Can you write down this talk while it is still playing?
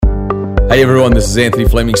Hey everyone, this is Anthony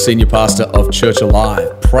Fleming, Senior Pastor of Church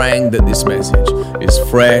Alive, praying that this message is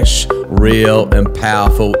fresh, real, and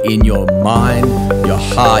powerful in your mind, your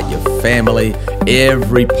heart, your family,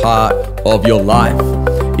 every part of your life.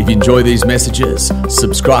 If you enjoy these messages,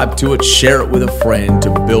 subscribe to it, share it with a friend to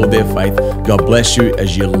build their faith. God bless you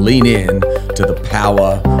as you lean in to the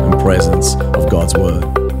power and presence of God's Word.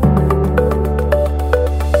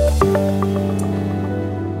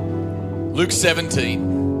 Luke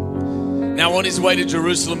 17. Now on his way to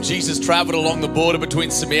Jerusalem, Jesus traveled along the border between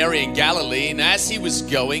Samaria and Galilee, and as he was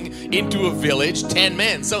going into a village, 10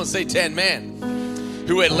 men, someone say 10 men,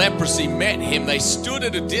 who had leprosy met him. They stood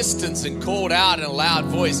at a distance and called out in a loud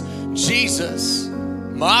voice, "Jesus,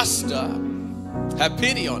 Master, have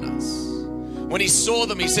pity on us." When he saw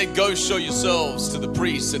them, he said, "Go show yourselves to the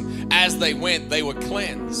priests." And as they went, they were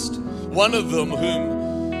cleansed. One of them, whom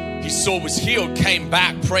he saw was healed, came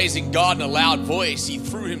back praising God in a loud voice. He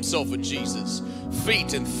threw himself at Jesus'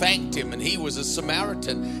 feet and thanked him, and he was a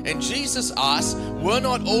Samaritan. And Jesus asked, "Were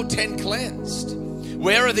not all 10 cleansed?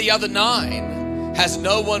 Where are the other 9? Has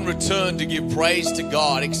no one returned to give praise to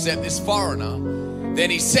God except this foreigner?"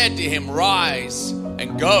 Then he said to him, "Rise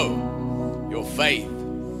and go. Your faith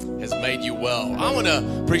has made you well." I want to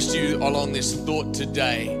preach to you along this thought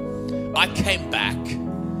today. I came back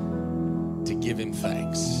to give him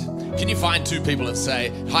thanks. Can you find 2 people and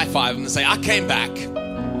say, high five them and say, "I came back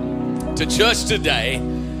to church today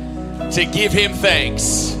to give him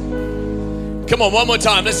thanks"? Come on, one more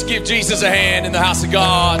time. Let's give Jesus a hand in the house of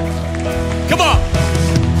God. Come on.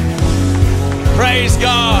 Praise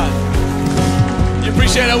God. You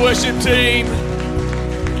appreciate our worship team?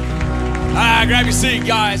 Grab your seat,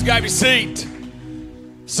 guys. Grab your seat.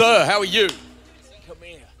 Sir, how are you? Come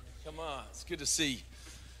here. Come on. It's good to see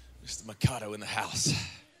Mr. Mikado in the house.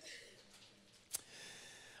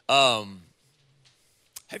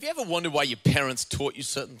 Have you ever wondered why your parents taught you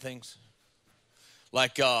certain things?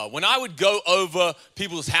 Like when I would go over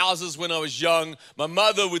people's houses when I was young, my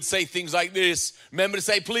mother would say things like this: "Remember to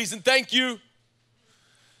say please and thank you."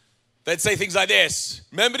 They'd say things like this: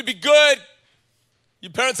 "Remember to be good."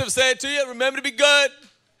 Your parents ever say it to you? Remember to be good.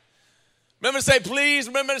 Remember to say please.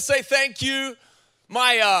 Remember to say thank you.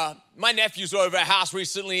 My nephews were over at our house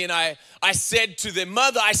recently, and I said to their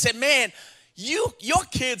mother, I said, "Man, your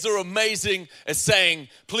kids are amazing at saying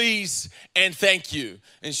please and thank you."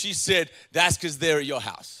 And she said, "That's because they're at your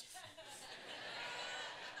house."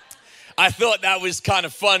 I thought that was kind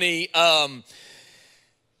of funny.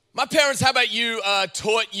 My parents, how about you,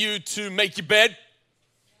 taught you to make your bed?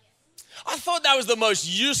 I thought that was the most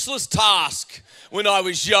useless task when I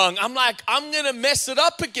was young. I'm like, I'm going to mess it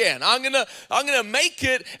up again. I'm going to make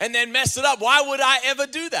it and then mess it up. Why would I ever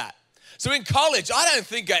do that? So in college, I don't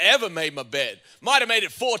think I ever made my bed. Might have made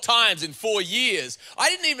it 4 times in 4 years.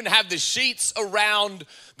 I didn't even have the sheets around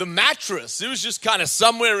the mattress. It was just kind of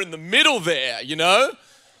somewhere in the middle there, you know?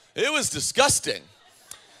 It was disgusting.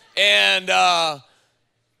 And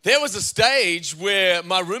there was a stage where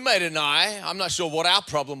my roommate and I'm not sure what our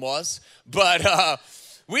problem was, but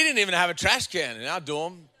we didn't even have a trash can in our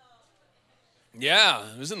dorm.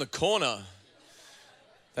 Yeah, it was in the corner.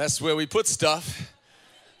 That's where we put stuff.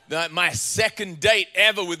 My second date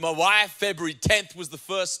ever with my wife, February 10th was the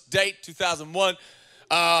first date, 2001.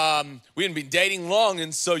 We hadn't been dating long,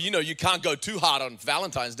 and so, you can't go too hard on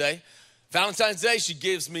Valentine's Day. Valentine's Day, she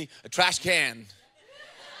gives me a trash can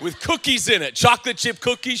with cookies in it, chocolate chip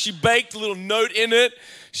cookies. She baked a little note in it.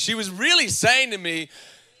 She was really saying to me,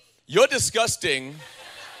 "You're disgusting,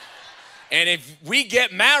 and if we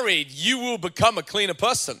get married, you will become a cleaner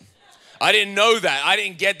person." I didn't know that. I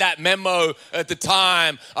didn't get that memo at the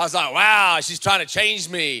time. I was like, wow, she's trying to change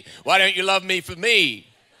me. Why don't you love me for me?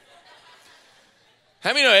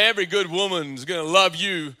 How many know every good woman's going to love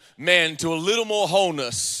you, man, to a little more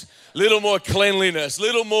wholeness, little more cleanliness,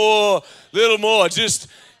 little more. Just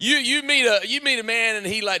you meet a man and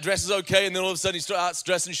he like dresses okay, and then all of a sudden he starts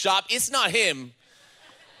dressing sharp. It's not him.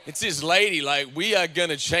 It's his lady. Like, we are going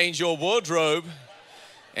to change your wardrobe,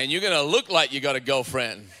 and you're going to look like you got a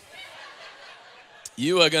girlfriend.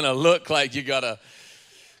 You are going to look like you got a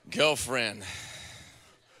girlfriend.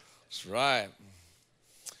 That's right.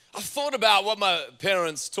 I thought about what my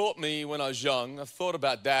parents taught me when I was young. I thought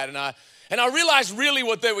about that, and I realized really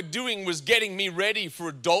what they were doing was getting me ready for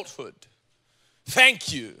adulthood.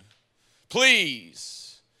 Thank you.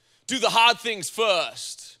 Please. Do the hard things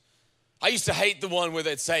first. I used to hate the one where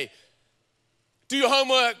they'd say, "Do your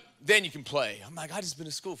homework, then you can play." I'm like, I just been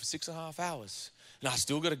to school for 6.5 hours, and I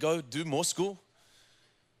still got to go do more school.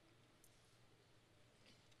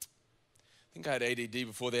 I think I had ADD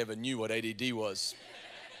before they ever knew what ADD was.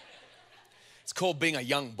 It's called being a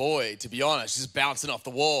young boy, to be honest, just bouncing off the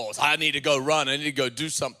walls. I need to go run. I need to go do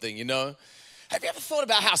something, you know. Have you ever thought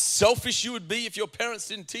about how selfish you would be if your parents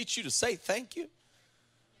didn't teach you to say thank you?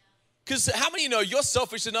 Because how many of you know you're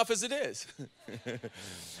selfish enough as it is?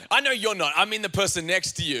 I know you're not. I mean the person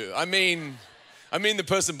next to you. I mean the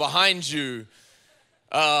person behind you.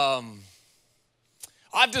 I've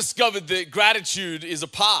discovered that gratitude is a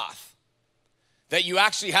path that you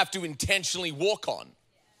actually have to intentionally walk on.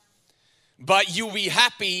 But you'll be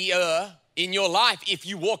happier in your life if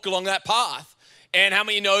you walk along that path. And how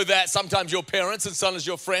many know that sometimes your parents, and sometimes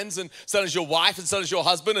your friends, and sometimes your wife, and sometimes your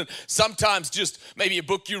husband, and sometimes just maybe a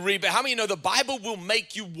book you read, but how many know the Bible will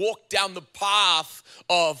make you walk down the path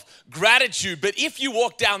of gratitude? But if you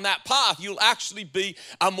walk down that path, you'll actually be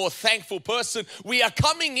a more thankful person. We are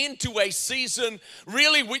coming into a season,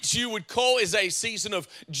 really, which you would call is a season of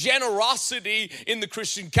generosity in the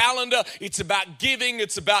Christian calendar. It's about giving.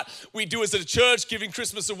 It's about, we do as a church, giving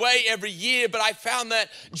Christmas away every year. But I found that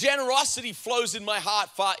generosity flows in my heart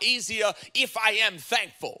far easier if I am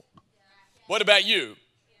thankful. What about you?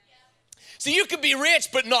 So you can be rich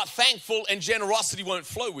but not thankful, and generosity won't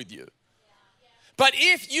flow with you. But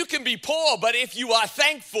if you can be poor, but if you are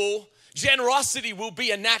thankful, generosity will be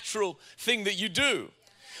a natural thing that you do.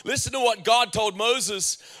 Listen to what God told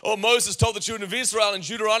Moses, or Moses told the children of Israel in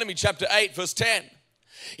Deuteronomy chapter 8, verse 10.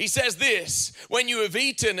 He says this, when you have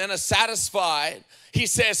eaten and are satisfied, he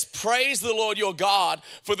says, praise the Lord your God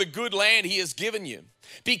for the good land he has given you.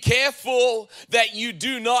 Be careful that you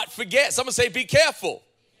do not forget. Someone say, be careful.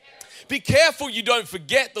 Be careful you don't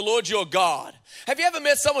forget the Lord your God. Have you ever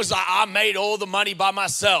met someone who's like, I made all the money by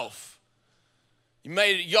myself? You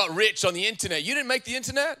got rich on the internet. You didn't make the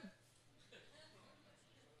internet?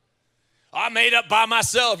 I made up by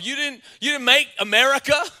myself. You didn't make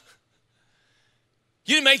America.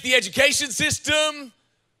 You didn't make the education system.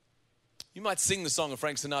 You might sing the song of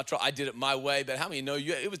Frank Sinatra, I did it my way, but how many know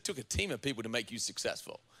it took a team of people to make you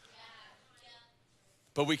successful?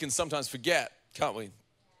 But we can sometimes forget, can't we?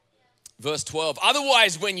 Verse 12,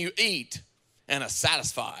 otherwise when you eat and are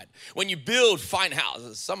satisfied, when you build fine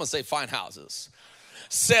houses, someone say fine houses,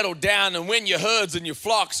 settle down, and when your herds and your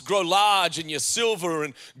flocks grow large and your silver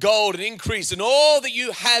and gold and increase and all that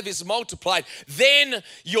you have is multiplied, then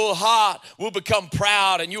your heart will become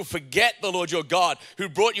proud and you'll forget the Lord your God who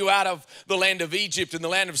brought you out of the land of Egypt and the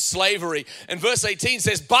land of slavery. And verse 18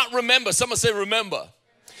 says, but remember, someone say remember.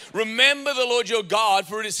 Remember the Lord your God,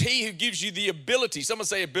 for it is he who gives you the ability. Someone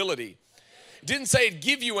say ability. It didn't say it'd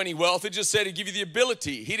give you any wealth. It just said it'd give you the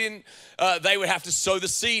ability. He didn't, they would have to sow the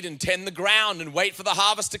seed and tend the ground and wait for the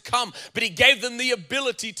harvest to come. But he gave them the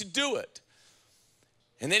ability to do it.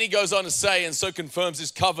 And then he goes on to say, and so confirms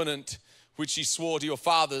his covenant, which he swore to your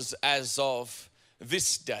fathers as of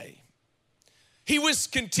this day. He was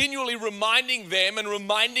continually reminding them and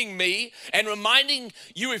reminding me and reminding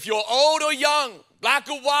you, if you're old or young, black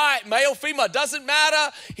or white, male, female, doesn't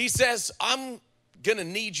matter. He says, I'm gonna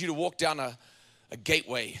need you to walk down a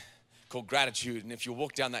gateway called gratitude. And if you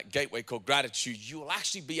walk down that gateway called gratitude, you will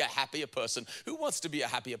actually be a happier person. Who wants to be a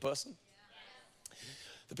happier person?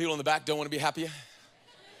 The people in the back don't want to be happier?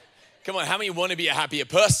 Come on, how many want to be a happier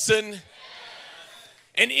person?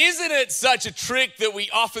 And isn't it such a trick that we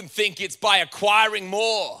often think it's by acquiring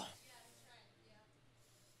more?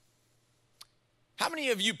 How many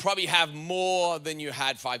of you probably have more than you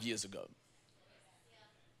had 5 years ago?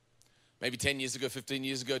 Maybe 10 years ago, 15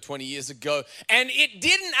 years ago, 20 years ago, and it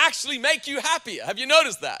didn't actually make you happier. Have you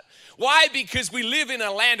noticed that? Why? Because we live in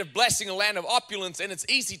a land of blessing, a land of opulence, and it's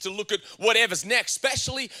easy to look at whatever's next,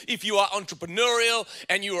 especially if you are entrepreneurial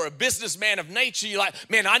and you are a businessman of nature. You're like,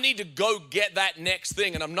 man, I need to go get that next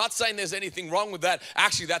thing. And I'm not saying there's anything wrong with that.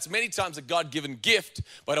 Actually, that's many times a God-given gift,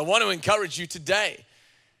 but I want to encourage you today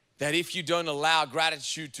that if you don't allow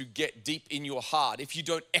gratitude to get deep in your heart, if you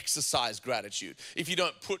don't exercise gratitude, if you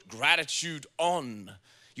don't put gratitude on,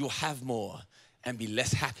 you'll have more and be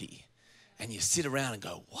less happy. And you sit around and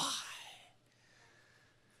go, why?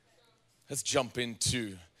 Let's jump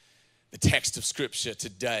into the text of Scripture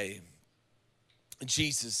today.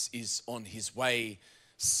 Jesus is on his way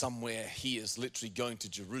somewhere. He is literally going to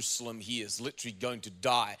Jerusalem. He is literally going to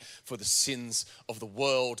die for the sins of the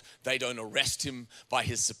world. They don't arrest him by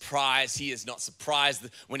his surprise. He is not surprised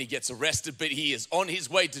when he gets arrested, but he is on his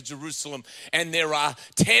way to Jerusalem. And there are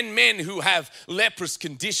 10 men who have leprous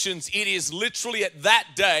conditions. It is literally at that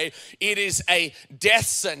day, it is a death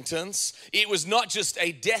sentence. It was not just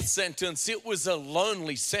a death sentence, it was a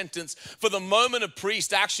lonely sentence. For the moment a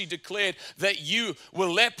priest actually declared that you were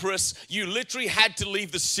leprous, you literally had to leave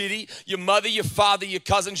leave the city, your mother, your father, your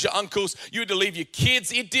cousins, your uncles. You had to leave your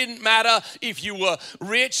kids. It didn't matter if you were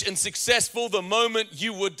rich and successful. The moment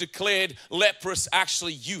you were declared leprous,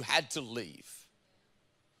 actually, you had to leave.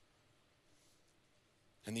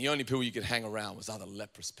 And the only people you could hang around was other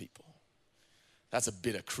leprous people. That's a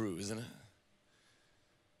bitter crew, isn't it?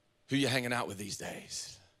 Who you hanging out with these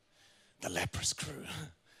days? The leprous crew.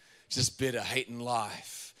 Just bitter, hating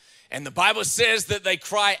life. And the Bible says that they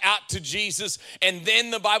cry out to Jesus. And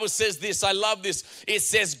then the Bible says this, I love this. It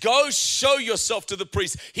says, go show yourself to the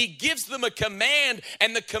priest. He gives them a command,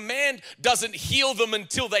 and the command doesn't heal them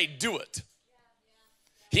until they do it.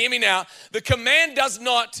 Hear me now. The command does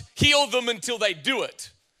not heal them until they do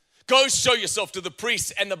it. Go show yourself to the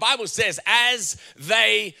priest. And the Bible says, as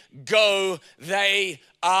they go, they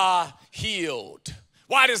are healed.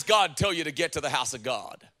 Why does God tell you to get to the house of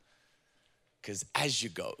God? Because as you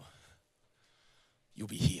go, you'll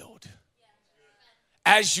be healed.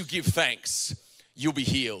 As you give thanks, you'll be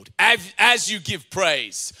healed. As you give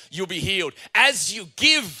praise, you'll be healed. As you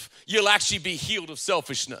give, you'll actually be healed of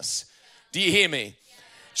selfishness. Do you hear me?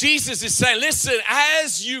 Jesus is saying, listen,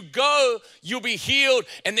 as you go, you'll be healed.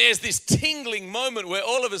 And there's this tingling moment where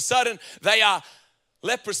all of a sudden they are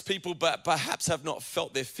leprous people, but perhaps have not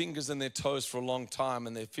felt their fingers and their toes for a long time,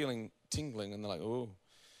 and they're feeling tingling, and they're like, oh,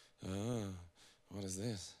 what is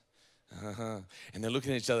this? And they're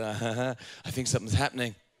looking at each other, I think something's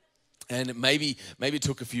happening. And maybe it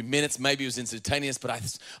took a few minutes, maybe it was instantaneous, but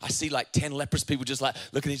I see like 10 leprous people just like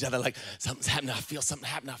looking at each other like, something's happening, I feel something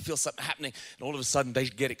happening, I feel something happening. And all of a sudden they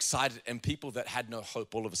get excited, and people that had no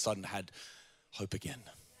hope all of a sudden had hope again.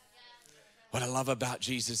 What I love about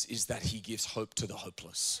Jesus is that he gives hope to the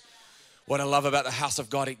hopeless. What I love about the house of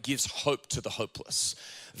God, it gives hope to the hopeless.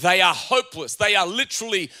 They are hopeless. They are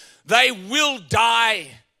literally, they will die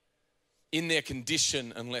in their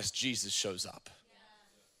condition unless Jesus shows up.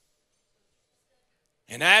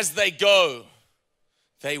 And as they go,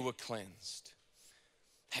 they were cleansed.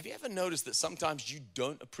 Have you ever noticed that sometimes you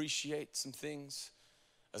don't appreciate some things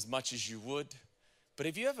as much as you would? But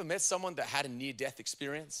have you ever met someone that had a near-death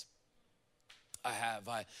experience? I have.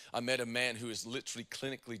 I met a man who is literally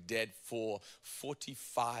clinically dead for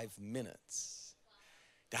 45 minutes.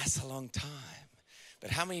 That's a long time. But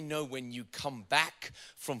how many know when you come back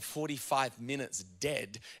from 45 minutes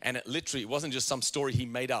dead, and it wasn't just some story he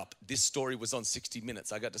made up. This story was on 60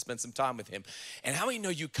 Minutes. I got to spend some time with him. And how many know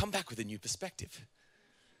you come back with a new perspective?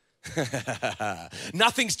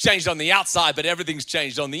 Nothing's changed on the outside, but everything's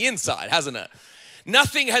changed on the inside, hasn't it?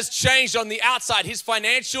 Nothing has changed on the outside. His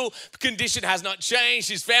financial condition has not changed.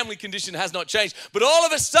 His family condition has not changed. But all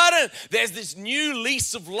of a sudden, there's this new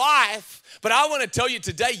lease of life. But I want to tell you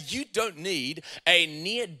today, you don't need a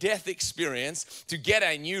near-death experience to get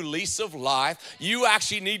a new lease of life. You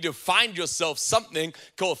actually need to find yourself something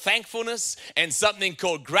called thankfulness and something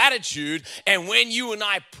called gratitude. And when you and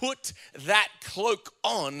I put that cloak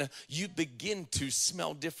on, you begin to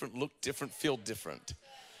smell different, look different, feel different.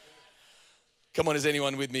 Come on, is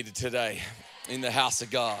anyone with me today in the house of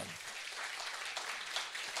God?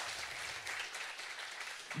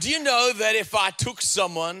 Do you know that if I took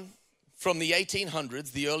someone from the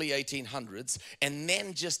 1800s, the early 1800s, and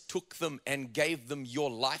then just took them and gave them your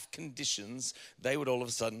life conditions, they would all of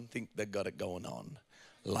a sudden think they got it going on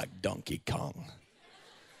like Donkey Kong.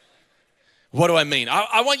 What do I mean?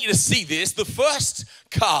 I want you to see this. The first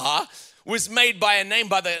car was made by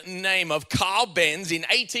the name of Carl Benz in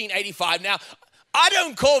 1885. Now, I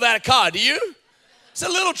don't call that a car, do you? It's a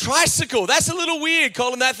little tricycle. That's a little weird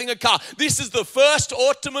calling that thing a car. This is the first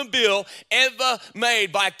automobile ever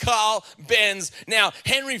made by Carl Benz. Now,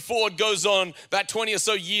 Henry Ford goes on about 20 or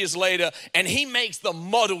so years later, and he makes the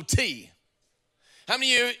Model T. How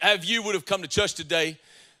many of you would have come to church today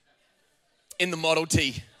in the Model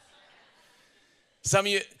T? Some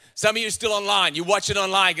of you still online. You watch it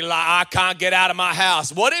online. You're like, I can't get out of my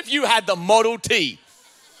house. What if you had the Model T?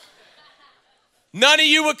 None of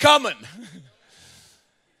you were coming.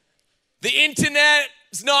 The internet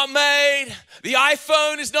is not made. The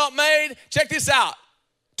iPhone is not made. Check this out.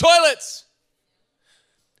 Toilets.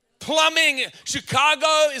 Plumbing.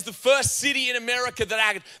 Chicago is the first city in America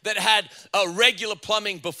that had regular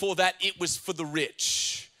plumbing. Before that, it was for the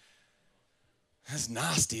rich. That's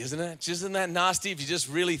nasty, isn't it? Isn't that nasty? If you just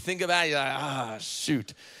really think about it, you're like,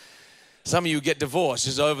 shoot. Some of you get divorced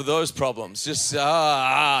just over those problems. Just,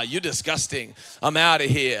 you're disgusting. I'm out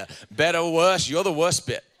of here. Better or worse, you're the worst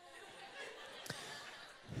bit.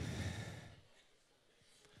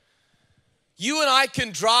 You and I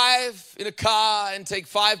can drive in a car and take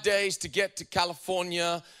 5 days to get to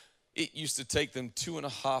California. It used to take them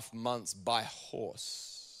 2.5 months by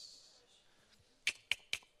horse.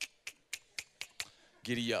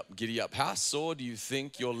 Giddy up, giddy up. How sore do you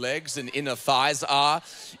think your legs and inner thighs are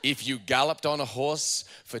if you galloped on a horse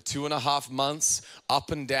for 2.5 months up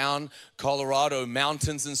and down Colorado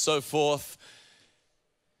mountains and so forth?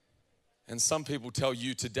 And some people tell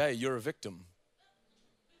you today you're a victim.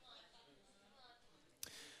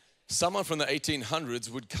 Someone from the 1800s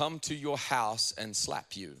would come to your house and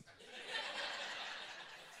slap you.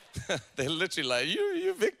 They're literally like, you're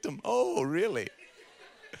a victim. Oh, really?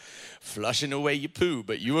 Flushing away your poo,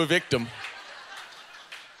 but you a victim.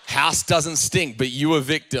 House doesn't stink, but you a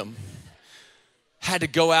victim. Had to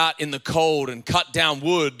go out in the cold and cut down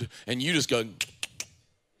wood, and you just go.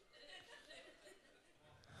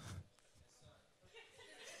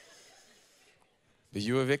 But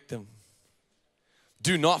you a victim.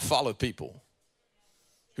 Do not follow people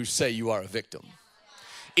who say you are a victim.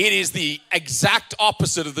 It is the exact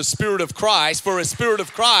opposite of the Spirit of Christ, for a Spirit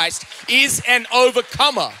of Christ is an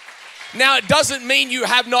overcomer. Now, it doesn't mean you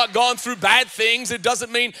have not gone through bad things. It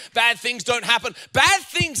doesn't mean bad things don't happen. Bad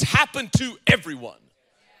things happen to everyone.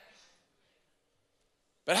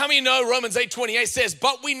 But how many know Romans 8:28 says,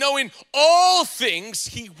 but we know in all things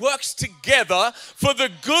he works together for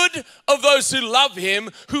the good of those who love him,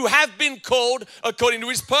 who have been called according to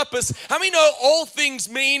his purpose. How many know all things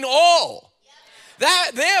mean all?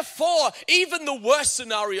 Therefore, even the worst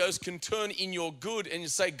scenarios can turn in your good, and you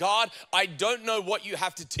say, God, I don't know what you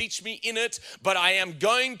have to teach me in it, but I am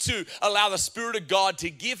going to allow the Spirit of God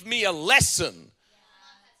to give me a lesson.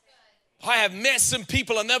 I have met some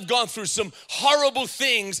people and they've gone through some horrible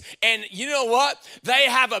things, and you know what? They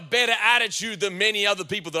have a better attitude than many other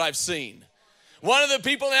people that I've seen. One of the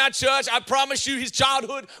people in our church, I promise you, his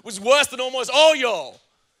childhood was worse than almost all y'all.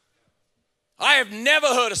 I have never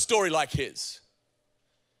heard a story like his.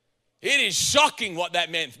 It is shocking what that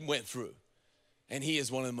man went through. And he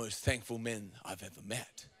is one of the most thankful men I've ever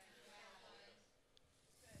met.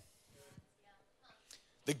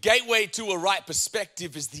 The gateway to a right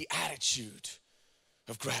perspective is the attitude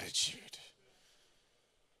of gratitude.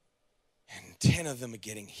 And 10 of them are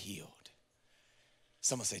getting healed.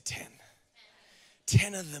 Someone say 10.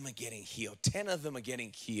 10 of them are getting healed. 10 of them are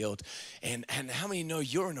getting healed. And how many know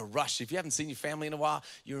you're in a rush? If you haven't seen your family in a while,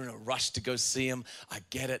 you're in a rush to go see them. I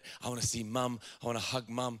get it. I want to see mom. I want to hug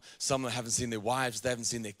mom. Some haven't seen their wives. They haven't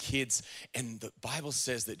seen their kids. And the Bible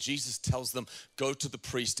says that Jesus tells them, go to the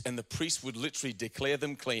priest. And the priest would literally declare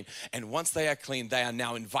them clean. And once they are clean, they are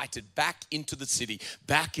now invited back into the city,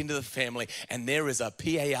 back into the family. And there is a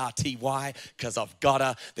party, because I've got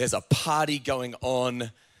her. There's a party going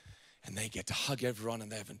on. And they get to hug everyone,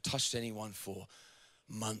 and they haven't touched anyone for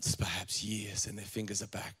months, perhaps years, and their fingers are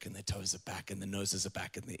back, and their toes are back, and their noses are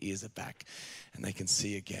back, and their ears are back, and they can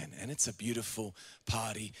see again. And it's a beautiful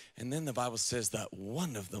party. And then the Bible says that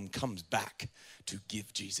one of them comes back to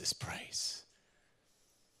give Jesus praise.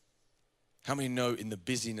 How many know in the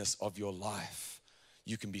busyness of your life,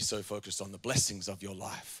 you can be so focused on the blessings of your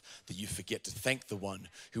life that you forget to thank the one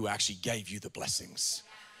who actually gave you the blessings?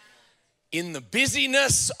 In the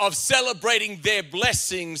busyness of celebrating their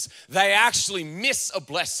blessings, they actually miss a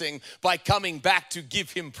blessing by coming back to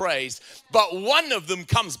give him praise. But one of them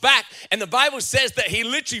comes back, and the Bible says that he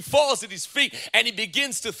literally falls at his feet and he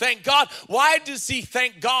begins to thank God. Why does he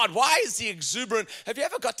thank God? Why is he exuberant? Have you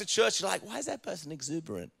ever got to church, you're like, why is that person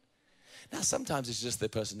exuberant? Now, sometimes it's just their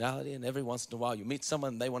personality, and every once in a while you meet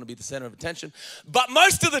someone and they want to be the center of attention. But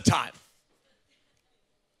most of the time,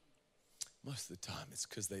 it's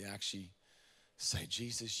because they actually say,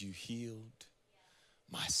 Jesus, you healed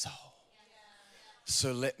my soul.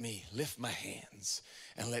 So let me lift my hands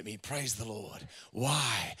and let me praise the Lord.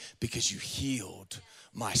 Why? Because you healed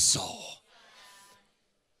my soul.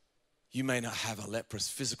 You may not have a leprous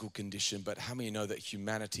physical condition, but how many know that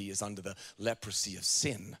humanity is under the leprosy of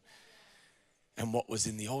sin? And what was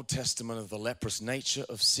in the Old Testament of the leprous nature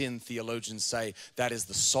of sin, theologians say that is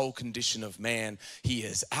the soul condition of man. He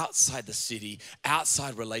is outside the city,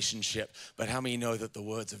 outside relationship. But how many know that the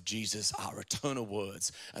words of Jesus are eternal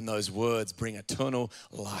words, and those words bring eternal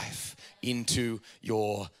life into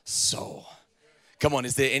your soul? Come on,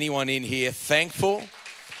 is there anyone in here thankful?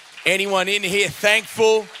 Anyone in here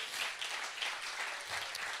thankful?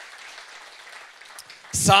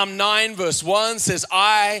 Psalm 9 verse 1 says,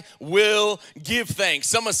 I will give thanks.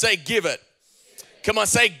 Someone say, give it. Come on,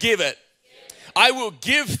 say, give it. I will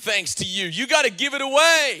give thanks to you. You got to give it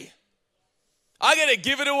away. I got to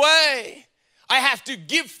give it away. I have to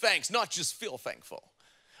give thanks, not just feel thankful.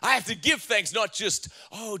 I have to give thanks, not just,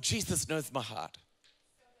 oh, Jesus knows my heart.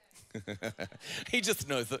 He just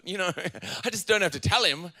knows it. You know, I just don't have to tell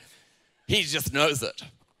him. He just knows it.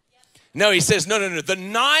 No, he says, no. The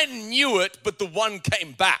 9 knew it, but the one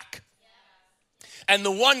came back. And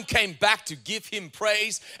the one came back to give him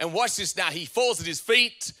praise. And watch this now. He falls at his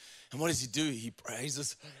feet. And what does he do? He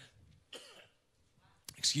praises.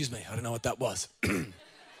 Excuse me, I don't know what that was.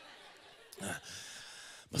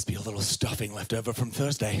 Must be a little stuffing left over from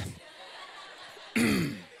Thursday.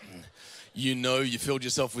 You know you filled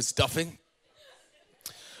yourself with stuffing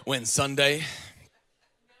when Sunday,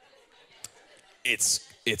 it's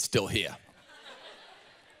still here.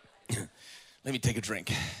 Let me take a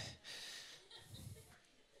drink.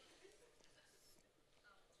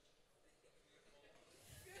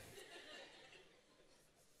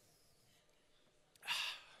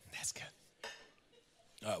 That's good.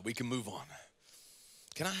 All right, we can move on.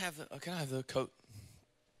 Can I have the coat?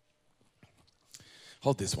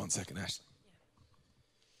 Hold this 1 second, Ashley.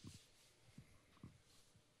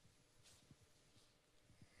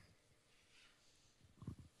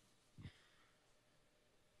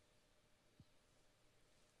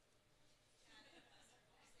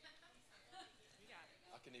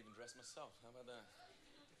 I can even dress myself. How about that?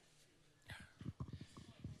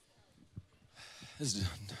 This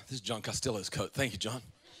is John Costello's coat. Thank you, John.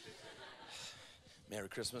 Merry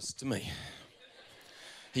Christmas to me.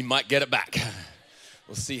 He might get it back.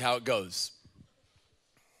 We'll see how it goes.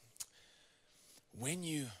 When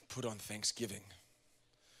you put on Thanksgiving,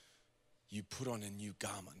 you put on a new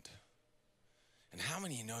garment. And how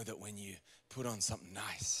many of you know that when you put on something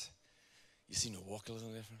nice, you seem to walk a little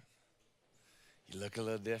different? You look a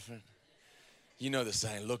little different. You know the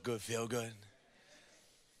saying, look good, feel good.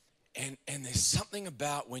 And there's something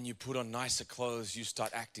about when you put on nicer clothes, you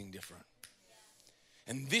start acting different.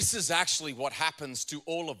 And this is actually what happens to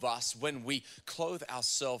all of us when we clothe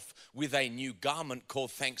ourselves with a new garment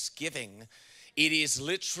called Thanksgiving. It is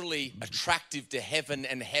literally attractive to heaven,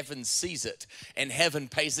 and heaven sees it, and heaven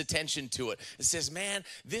pays attention to it. It says, man,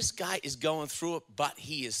 this guy is going through it, but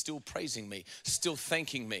he is still praising me, still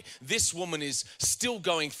thanking me. This woman is still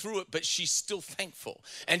going through it, but she's still thankful.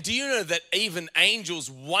 And do you know that even angels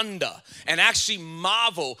wonder and actually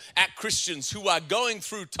marvel at Christians who are going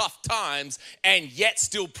through tough times and yet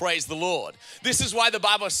still praise the Lord? This is why the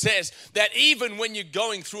Bible says that even when you're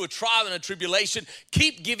going through a trial and a tribulation,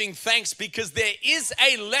 keep giving thanks, because there is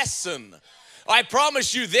a lesson. I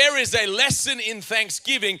promise you, there is a lesson in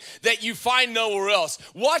Thanksgiving that you find nowhere else.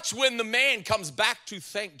 Watch when the man comes back to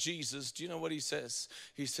thank Jesus. Do you know what he says?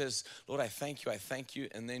 He says, Lord, I thank you, I thank you.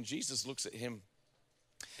 And then Jesus looks at him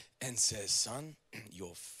and says, son,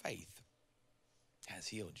 your faith has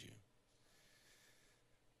healed you.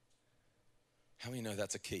 How many know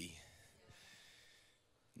that's a key?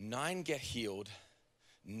 9 get healed,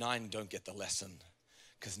 9 don't get the lesson,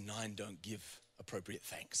 because 9 don't give appropriate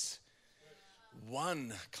thanks.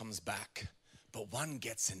 1 comes back, but 1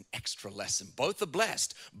 gets an extra lesson. Both are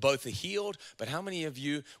blessed, both are healed, but how many of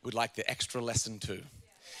you would like the extra lesson too?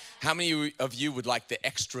 How many of you would like the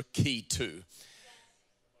extra key too?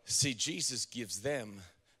 See, Jesus gives them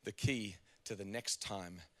the key to the next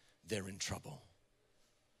time they're in trouble.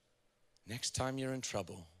 Next time you're in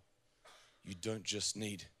trouble, you don't just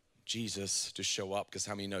need Jesus to show up, because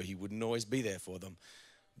how many know he wouldn't always be there for them?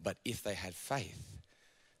 But if they had faith,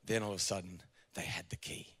 then all of a sudden they had the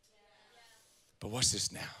key. But watch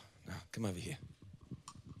this now. Now, come over here.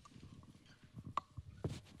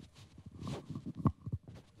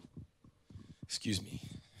 Excuse me.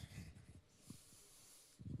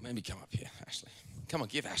 Maybe come up here, Ashley. Come on,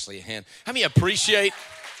 give Ashley a hand. How many appreciate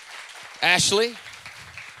Ashley?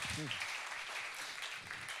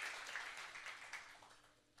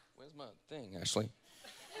 Where's my thing, Ashley?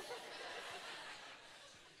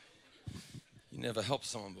 You never helped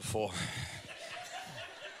someone before.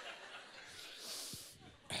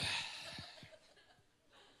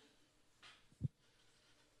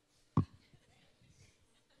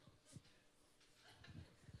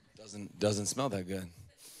 Doesn't smell that good.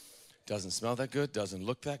 Doesn't smell that good, doesn't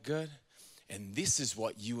look that good. And this is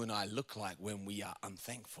what you and I look like when we are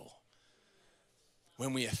unthankful.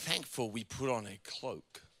 When we are thankful, we put on a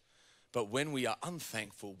cloak. But when we are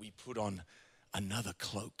unthankful, we put on another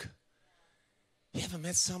cloak. You ever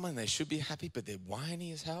met someone, they should be happy, but they're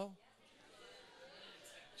whiny as hell?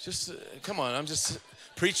 Just, come on, I'm just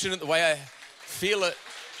preaching it the way I feel it.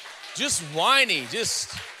 Just whiny,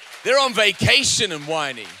 they're on vacation and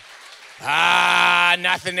whiny.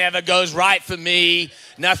 Nothing ever goes right for me.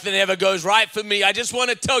 Nothing ever goes right for me. I just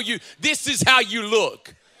want to tell you, this is how you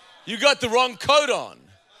look. You got the wrong coat on.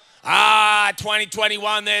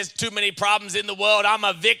 2021, there's too many problems in the world. I'm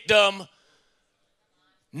a victim.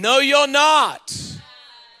 No, you're not.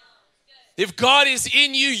 If God is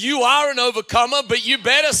in you, you are an overcomer, but you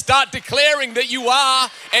better start declaring that you are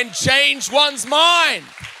and change one's mind.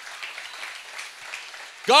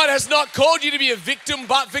 God has not called you to be a victim,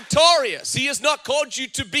 but victorious. He has not called you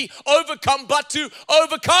to be overcome, but to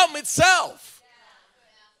overcome itself.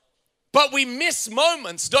 But we miss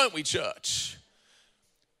moments, don't we, church?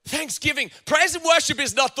 Thanksgiving, praise and worship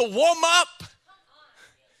is not the warm-up.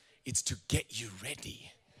 It's to get you ready.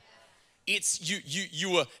 It's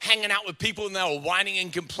you were hanging out with people and they were whining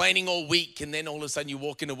and complaining all week, and then all of a sudden you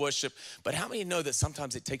walk into worship. But how many know that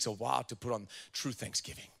sometimes it takes a while to put on true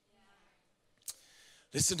thanksgiving?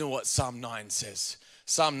 Listen to what Psalm 9 says.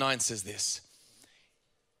 Psalm 9 says this.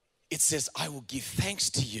 It says, I will give thanks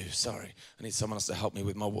to you. Sorry, I need someone else to help me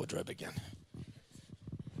with my wardrobe again.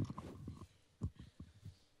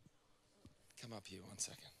 Come up here 1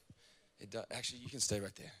 second. Actually, you can stay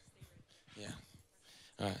right there. Yeah.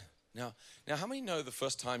 All right. Now, how many know the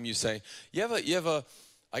first time you say, you ever,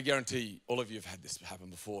 I guarantee all of you have had this happen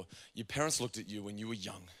before. Your parents looked at you when you were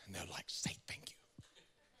young and they were like, say thank you.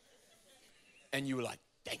 And you were like,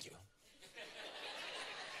 thank you.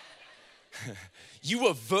 You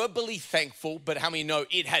were verbally thankful, but how many know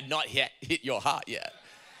it had not yet hit your heart yet?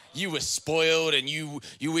 You were spoiled and you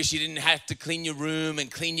wish you didn't have to clean your room and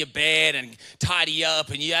clean your bed and tidy up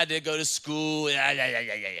and you had to go to school.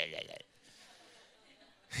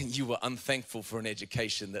 You were unthankful for an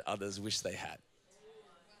education that others wish they had.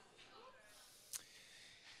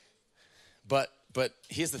 But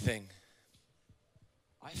here's the thing.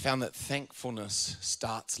 I found that thankfulness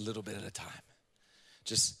starts a little bit at a time.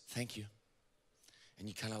 Just thank you. And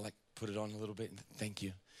you kind of like put it on a little bit and thank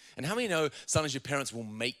you. And how many know sometimes your parents will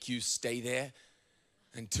make you stay there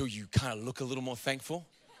until you kind of look a little more thankful?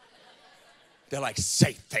 They're like,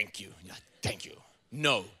 say thank you. And you're like, thank you.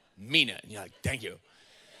 No, mean it. And you're like, thank you.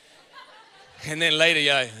 And then later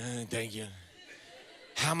you're like, thank you.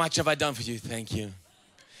 How much have I done for you? Thank you.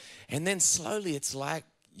 And then slowly it's like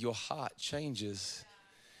your heart changes.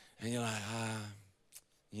 And you're like,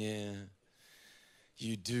 yeah,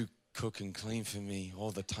 you do cook and clean for me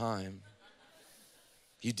all the time.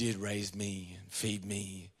 You did raise me and feed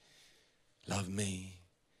me, love me.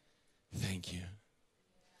 Thank you.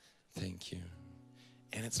 Thank you.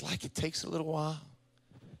 And it's like it takes a little while.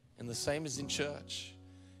 And the same as in church.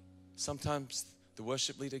 Sometimes the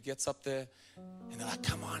worship leader gets up there and they're like,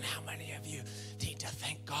 come on, how many of you need to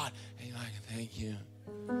thank God? And you're like, thank you.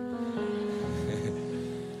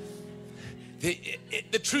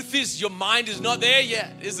 The truth is your mind is not there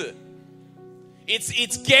yet, is it?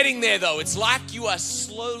 It's getting there though. It's like you are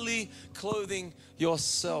slowly clothing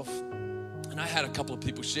yourself. And I had a couple of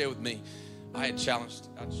people share with me. I had challenged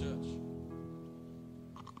our church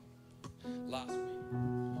last week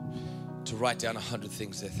to write down 100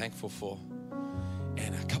 things they're thankful for.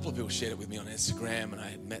 And a couple of people shared it with me on Instagram, and I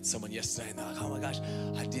had met someone yesterday and they're like, oh my gosh,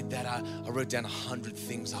 I did that. I wrote down 100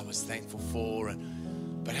 things I was thankful for.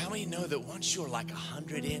 But how many know that once you're like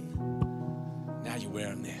 100 in, now you're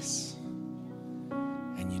wearing this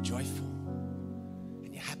and you're joyful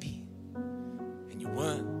and you're happy and you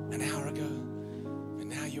weren't an hour ago, but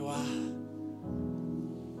now you are.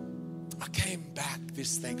 I came back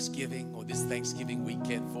this Thanksgiving or this Thanksgiving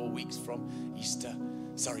weekend, 4 weeks from Easter.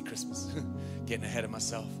 Sorry, Christmas. Getting ahead of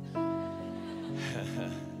myself.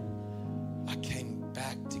 I came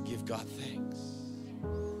back to give God thanks.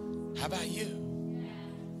 How about you?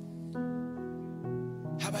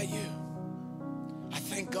 How about you? I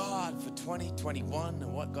thank God for 2021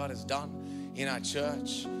 and what God has done in our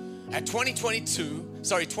church. At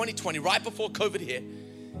 2020, right before COVID hit,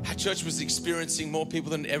 our church was experiencing more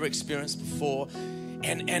people than ever experienced before.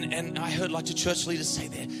 And I heard lots of church leaders say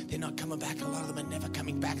they're not coming back. A lot of them are never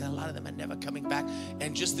coming back. And a lot of them are never coming back.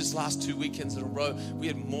 And just this last 2 weekends in a row, we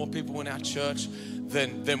had more people in our church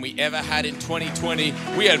than we ever had in 2020.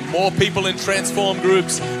 We had more people in transform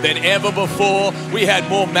groups than ever before. We had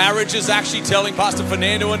more marriages actually telling Pastor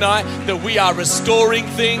Fernando and I that we are restoring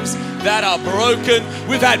things that are broken.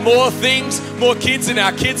 We've had more things, more kids in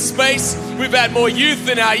our kids space. We've had more youth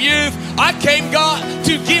in our youth. I came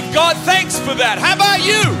to give God thanks for that. How about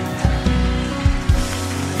you?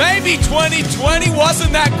 Maybe 2020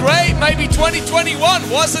 wasn't that great. Maybe 2021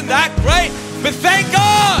 wasn't that great. But thank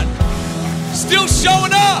God, still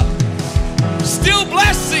showing up, still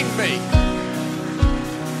blessing me.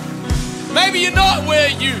 Maybe you're not where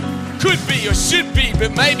you could be or should be,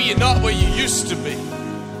 but maybe you're not where you used to be.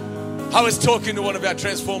 I was talking to one of our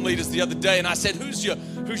transform leaders the other day and I said, who's your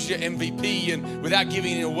MVP? And without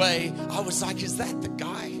giving it away, I was like, is that the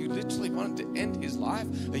guy who literally wanted to end his life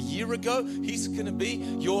a year ago? He's going to be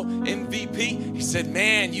your MVP. He said,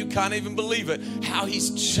 man, you can't even believe it, how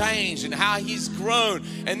he's changed and how he's grown.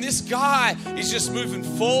 And this guy is just moving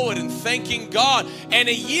forward and thanking God. And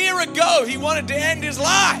a year ago, he wanted to end his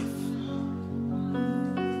life.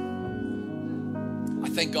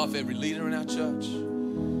 thank God for every leader in our church.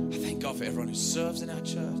 I thank God for everyone who serves in our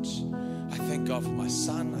church. I thank God for my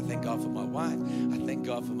son. I thank God for my wife. I thank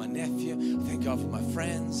God for my nephew. I thank God for my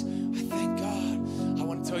friends. I thank God. I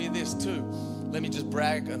want to tell you this too. Let me just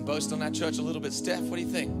brag and boast on our church a little bit. Steph, what do you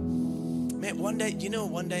think? Man, one day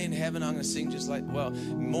in heaven I'm going to sing just like, well,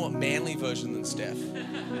 more manly version than Steph.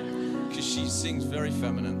 Because she sings very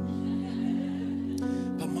feminine.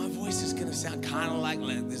 But my voice is going to sound kind of like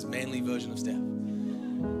this manly version of Steph.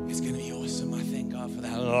 It's going to be awesome. I thank God for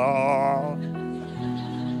that. I'm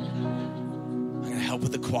going to help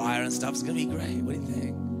with the choir and stuff. It's going to be great. What do you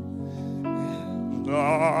think?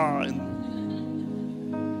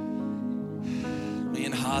 Me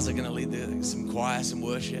and Haas are going to lead some choir, some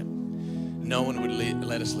worship. No one would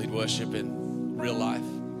let us lead worship in real life.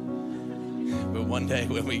 But one day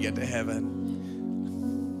when we get to heaven,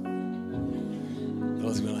 the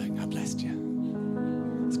Lord's going to be like, I blessed you.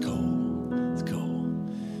 It's cool. It's cool.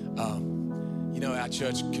 Our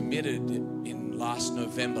church committed in last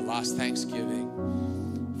Thanksgiving,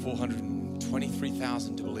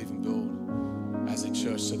 $423,000 to Believe and Build as a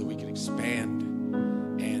church so that we can expand.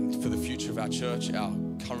 And for the future of our church, our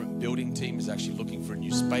current building team is actually looking for a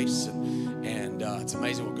new space, and it's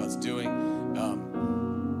amazing what God's doing.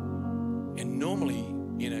 And normally,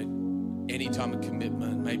 any time of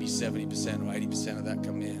commitment, maybe 70% or 80% of that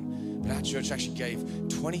come in. But our church actually gave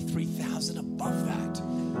 $23,000 above that.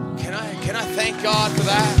 Can I thank God for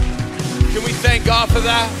that? Can we thank God for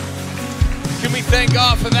that? Can we thank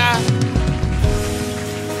God for that?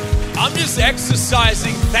 I'm just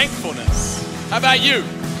exercising thankfulness. How about you?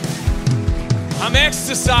 I'm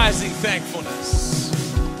exercising thankfulness.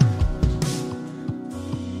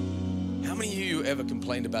 How many of you ever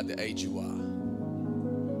complained about the age you are?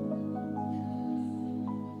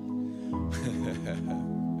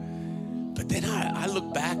 But then I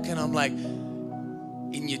look back and I'm like,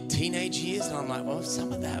 in your teenage years, and I'm like, well,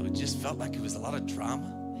 some of that just felt like it was a lot of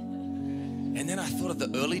drama. And then I thought of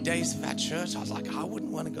the early days of our church. I was like, I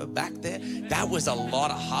wouldn't want to go back there. That was a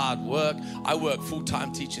lot of hard work. I work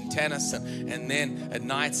full-time teaching tennis and then at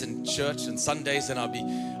nights in church and Sundays, and I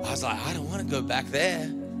was like, I don't want to go back there.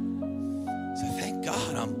 So thank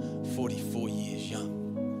God I'm 44 years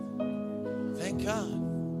young. Thank God.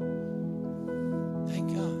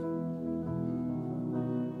 Thank God.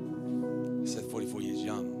 I said 44 years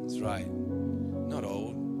young. That's right. Not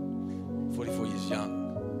old. 44 years young.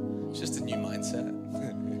 It's just a new mindset.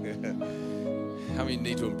 How many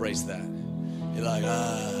need to embrace that? You're like,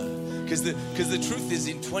 because the truth is,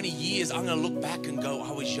 in 20 years, I'm going to look back and go,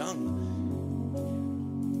 I was young.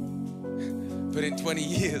 But in 20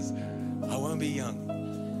 years, I won't be young.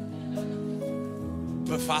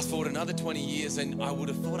 But fast forward another 20 years, and I would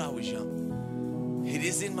have thought I was young. It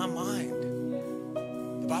is in my mind.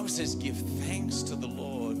 The Bible says, give thanks to the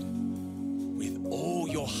Lord with all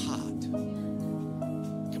your heart.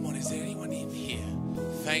 Come on, is there anyone in here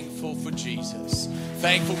thankful for Jesus?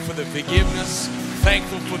 Thankful for the forgiveness?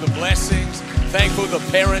 Thankful for the blessings? Thankful for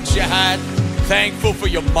the parents you had? Thankful for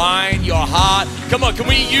your mind, your heart? Come on, can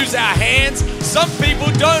we use our hands? Some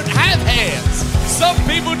people don't have hands. Some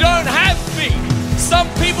people don't have feet. Some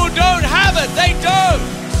people don't have it. They don't.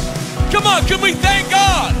 Come on, can we thank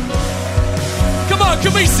God? Come on,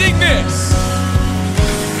 can we sing this?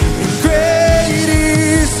 Great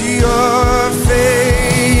is your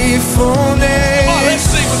faithfulness. Come on, let's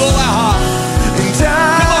sing with all our heart. And Come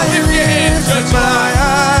on, lift your hands, lift church. my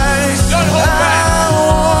eyes. Don't hold back. I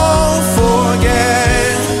won't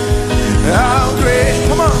forget how great.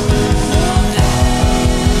 Come on.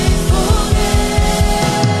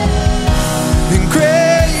 And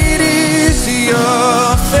great is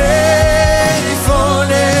your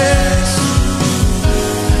faithfulness.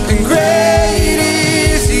 And great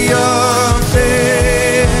is your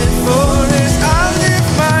faithfulness. I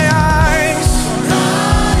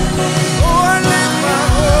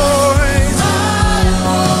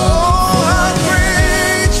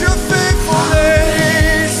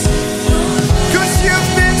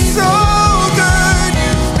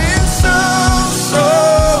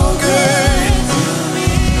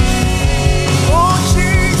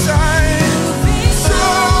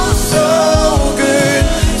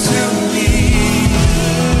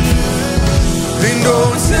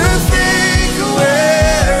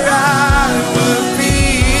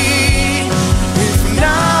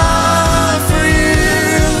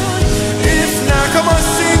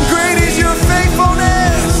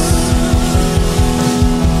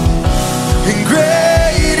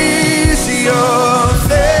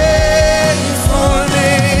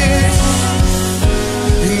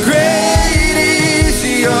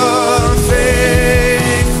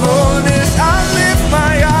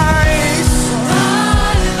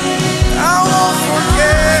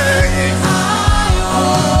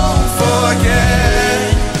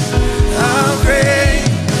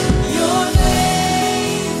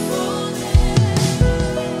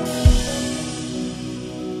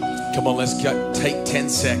let's take 10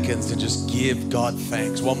 seconds and just give God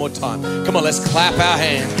thanks. One more time. Come on, let's clap our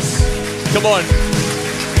hands. Come on.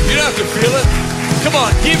 You don't have to feel it. Come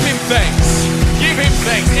on, give him thanks. Give him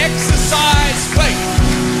thanks. Exercise faith.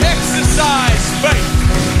 Exercise faith.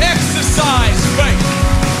 Exercise faith.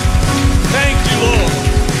 Thank you, Lord.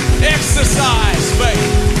 Exercise faith.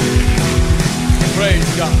 Praise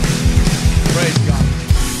God. Praise God.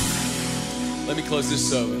 Let me close this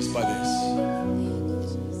service by this.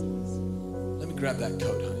 Let me grab that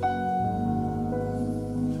coat, honey.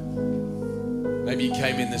 Maybe you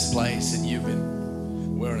came in this place and you've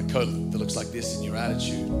been wearing a coat that looks like this in your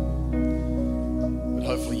attitude. But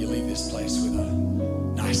hopefully you leave this place with a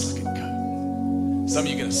nice looking coat. Some of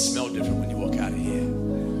you are going to smell different when you walk out of here.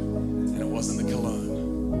 And it wasn't the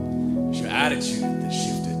cologne. It's your attitude that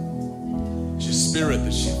shifted. It's your spirit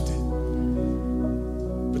that shifted.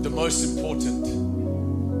 But the most important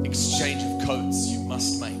exchange of coats you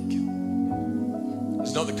must make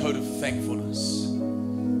is not the coat of thankfulness.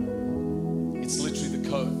 It's literally the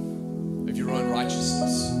coat of your own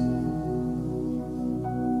righteousness.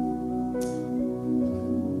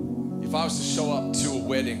 If I was to show up to a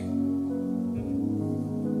wedding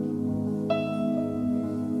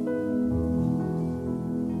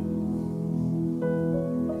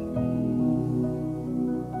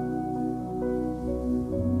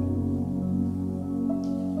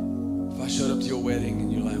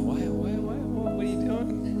and you're like, what are you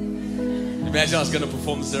doing? Imagine I was going to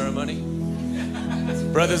perform the ceremony.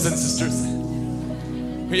 Brothers and sisters,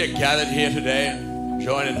 we are gathered here today and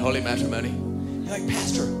joined in holy matrimony. You're like,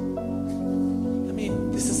 Pastor, I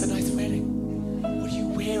mean, this is a nice wedding. What are you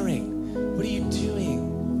wearing? What are you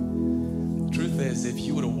doing? The truth is, if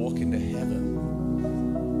you were to walk into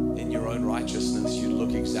heaven in your own righteousness, you'd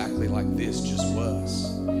look exactly like this, just worse.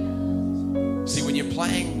 See, when you're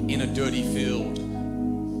playing in a dirty field,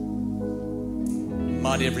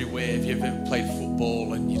 mud everywhere, if you ever played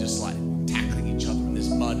football and you're just like tackling each other in this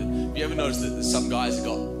mud, and have you ever noticed that some guys have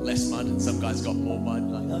got less mud and some guys got more mud?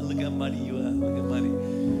 Like, oh, look how muddy you are, look how muddy.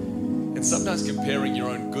 And sometimes comparing your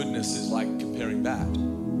own goodness is like comparing bad.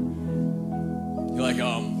 You're like, oh,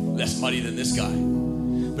 I'm less muddy than this guy.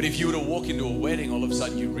 But if you were to walk into a wedding, all of a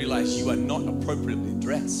sudden you realize you are not appropriately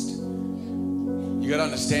dressed. You got to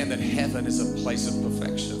understand that heaven is a place of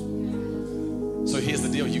perfection. So here's the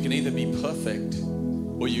deal. You can either be perfect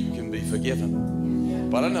or you can be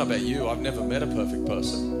forgiven. But I don't know about you. I've never met a perfect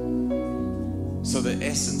person. So the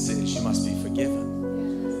essence is you must be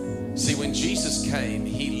forgiven. See, when Jesus came,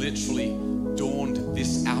 he literally donned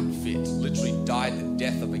this outfit, literally died the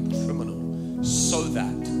death of a criminal so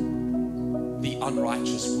that the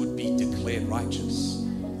unrighteous would be declared righteous.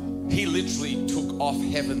 He literally took off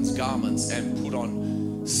heaven's garments and put on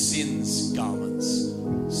sin's garments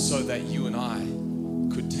so that you and I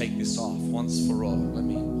could take this off once for all.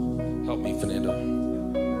 Help me, Fernando.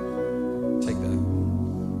 Take that.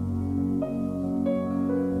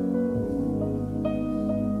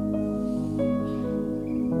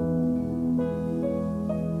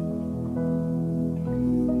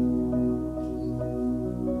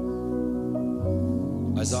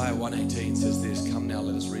 Isaiah 1:18 says this, come now,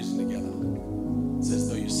 let us reason together. It says,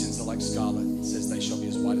 though your sins are like scarlet, it says they shall be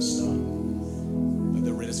as white as snow. Though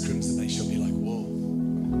they're red as crimson, they shall be like wool.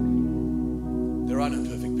 There are no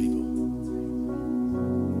perfect people.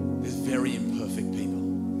 There's very imperfect people,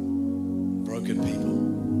 broken people,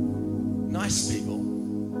 nice people,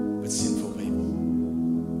 but sinful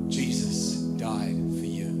people. Jesus died for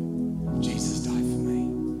you. Jesus died for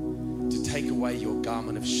me to take away your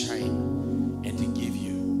garment of shame and to give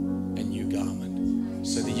you a new garment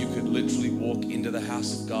so that you could literally walk into the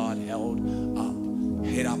house of God held up,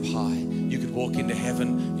 head up high. You could walk into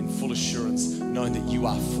heaven in full assurance knowing that you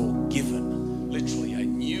are forgiven. Literally a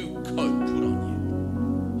new coat put on you.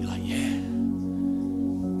 You're like, yeah.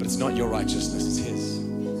 But it's not your righteousness, it's his.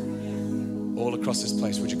 All across this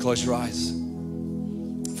place, would you close your eyes?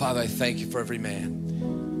 Father, I thank you for every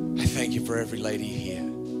man. I thank you for every lady here.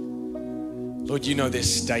 Lord, you know their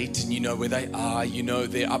state and you know where they are. You know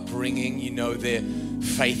their upbringing. You know their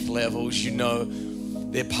faith levels. You know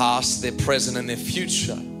their past, their present, and their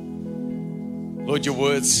future. Lord, your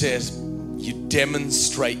word says you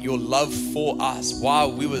demonstrate your love for us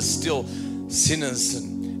while we were still sinners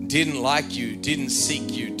and didn't like you, didn't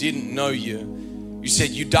seek you, didn't know you. You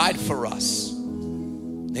said you died for us.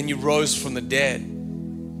 Then you rose from the dead.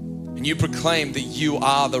 And you proclaimed that you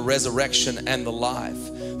are the resurrection and the life.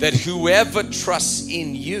 That whoever trusts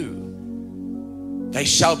in you, they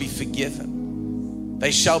shall be forgiven. They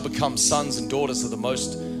shall become sons and daughters of the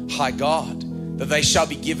Most High God. That they shall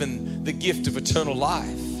be given the gift of eternal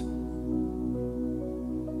life.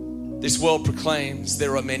 This world proclaims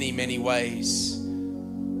there are many, many ways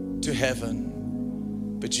to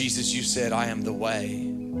heaven. But Jesus, you said, I am the way,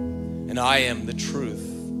 and I am the truth,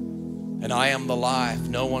 and I am the life.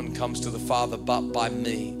 No one comes to the Father but by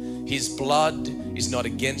me. His blood is not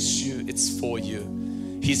against you, it's for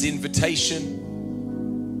you. His invitation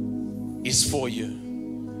is for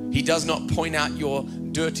you. He does not point out your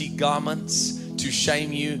dirty garments to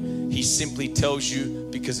shame you. He simply tells you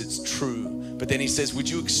because it's true. But then he says, would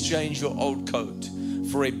you exchange your old coat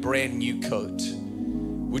for a brand new coat?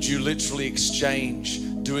 Would you literally exchange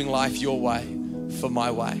doing life your way for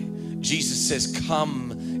my way? Jesus says,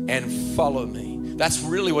 come and follow me. That's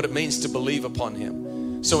really what it means to believe upon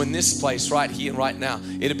him. So in this place right here and right now,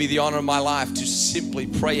 it'd be the honor of my life to simply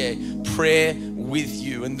pray a prayer with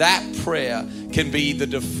you. And that prayer can be the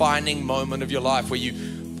defining moment of your life where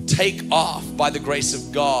you take off by the grace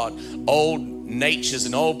of God old natures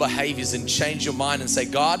and old behaviors and change your mind and say,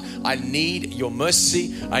 God, I need your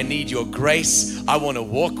mercy. I need your grace. I want to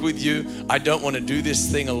walk with you. I don't want to do this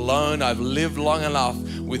thing alone. I've lived long enough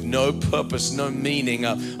with no purpose, no meaning.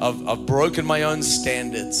 I've broken my own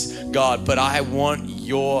standards, God, but I want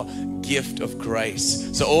your gift of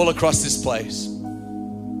grace. So all across this place,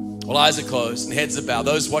 while eyes are closed and heads are bowed,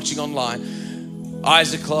 those watching online,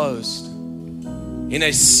 eyes are closed. In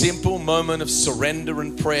a simple moment of surrender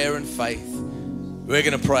and prayer and faith, we're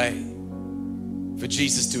going to pray for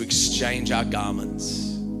Jesus to exchange our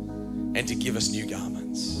garments and to give us new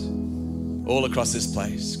garments. All across this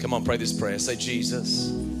place. Come on, pray this prayer. Say,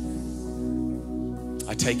 Jesus,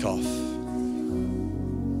 I take off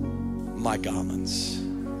my garments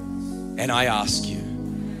and I ask you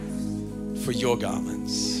for your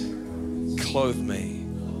garments. Clothe me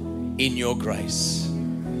in your grace.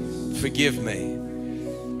 Forgive me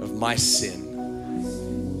of my sin.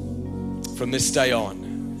 From this day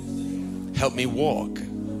on, help me walk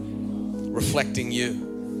reflecting you.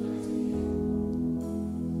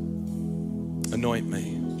 Anoint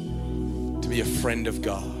me to be a friend of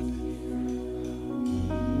God,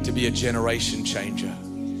 to be a generation changer.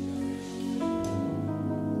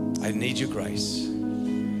 I need your grace.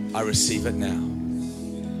 I receive it now.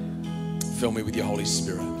 Fill me with your Holy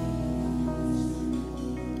Spirit.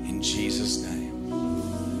 In Jesus' name.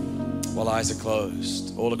 While eyes are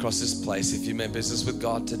closed, all across this place, if you meant business with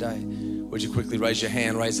God today, would you quickly raise your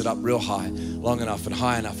hand, raise it up real high, long enough and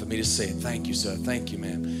high enough for me to see it. Thank you, sir. Thank you,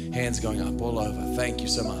 ma'am. Hands going up all over. Thank you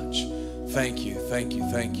so much. Thank you, thank you,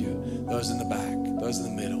 thank you. Those in the back, those in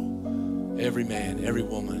the middle, every man, every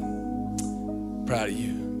woman, proud of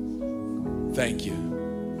you. Thank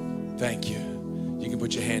you. Thank you. You can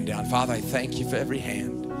put your hand down. Father, I thank you for every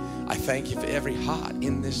hand. I thank you for every heart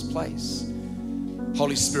in this place.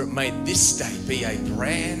 Holy Spirit, may this day be a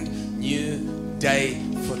brand new day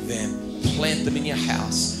for them. Plant them in your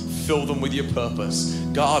house. Fill them with your purpose.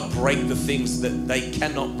 God, break the things that they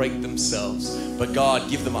cannot break themselves. But God,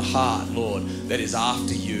 give them a heart, Lord, that is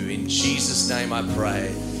after you. In Jesus' name I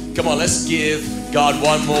pray. Come on, let's give God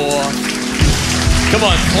one more. Come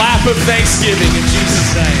on, clap of thanksgiving in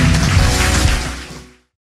Jesus' name.